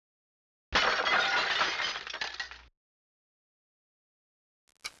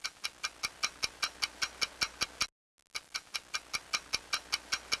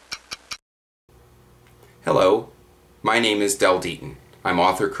Hello, my name is Del Deaton. I'm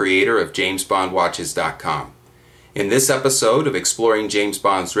author-creator of JamesBondWatches.com. In this episode of Exploring James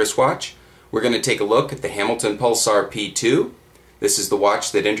Bond's Wristwatch, we're going to take a look at the Hamilton Pulsar P2. This is the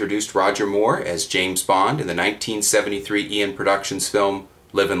watch that introduced Roger Moore as James Bond in the 1973 Eon Productions film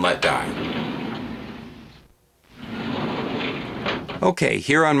Live and Let Die. Okay,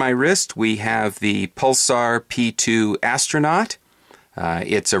 here on my wrist we have the Pulsar P2 Astronaut.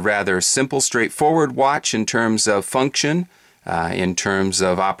 It's a rather simple, straightforward watch in terms of function, in terms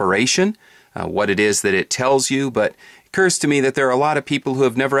of operation, what it is that it tells you, but it occurs to me that there are a lot of people who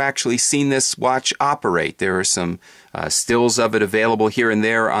have never actually seen this watch operate. There are some stills of it available here and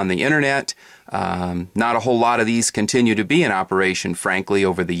there on the internet. Not a whole lot of these continue to be in operation, frankly,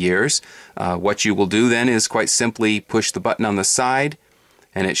 over the years. What you will do then is quite simply push the button on the side,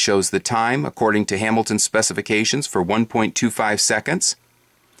 and it shows the time according to Hamilton's specifications for 1.25 seconds.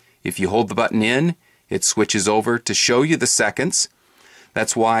 If you hold the button in, it switches over to show you the seconds.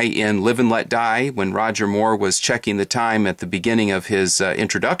 That's why in Live and Let Die, when Roger Moore was checking the time at the beginning of his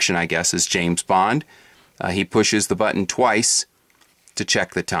introduction, I guess, as James Bond, he pushes the button twice to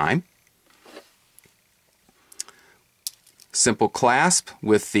check the time. Simple clasp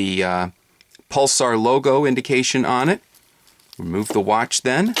with the Pulsar logo indication on it. Remove the watch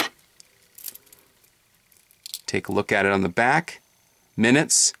then. Take a look at it on the back.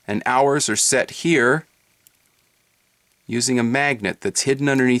 Minutes and hours are set here using a magnet that's hidden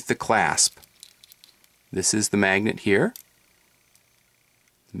underneath the clasp. This is the magnet here.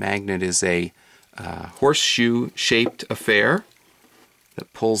 The magnet is a horseshoe-shaped affair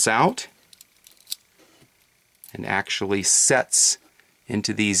that pulls out and actually sets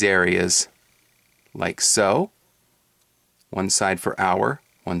into these areas like so. One side for hour,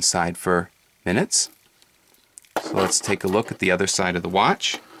 one side for minutes. So let's take a look at the other side of the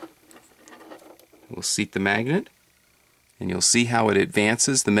watch. We'll seat the magnet, and you'll see how it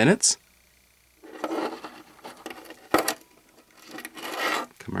advances the minutes.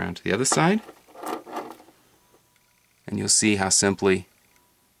 Come around to the other side, and you'll see how simply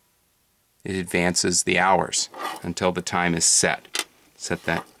it advances the hours until the time is set. Set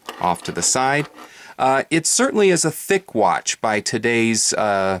that off to the side. It certainly is a thick watch by today's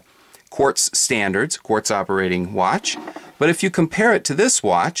quartz standards, quartz operating watch. But if you compare it to this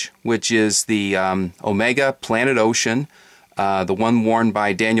watch, which is the Omega Planet Ocean, the one worn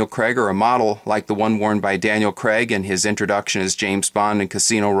by Daniel Craig, or a model like the one worn by Daniel Craig in his introduction as James Bond in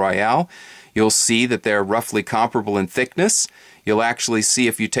Casino Royale, you'll see that they're roughly comparable in thickness. You'll actually see,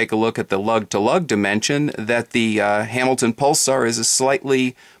 if you take a look at the lug-to-lug dimension, that the Hamilton Pulsar is a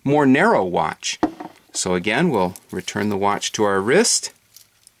slightly more narrow watch. So again, we'll return the watch to our wrist.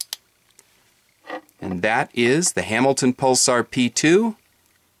 And that is the Hamilton Pulsar P2,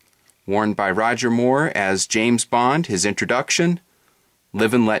 worn by Roger Moore as James Bond, his introduction,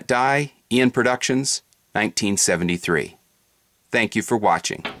 Live and Let Die, Eon Productions, 1973. Thank you for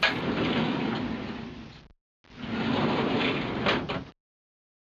watching.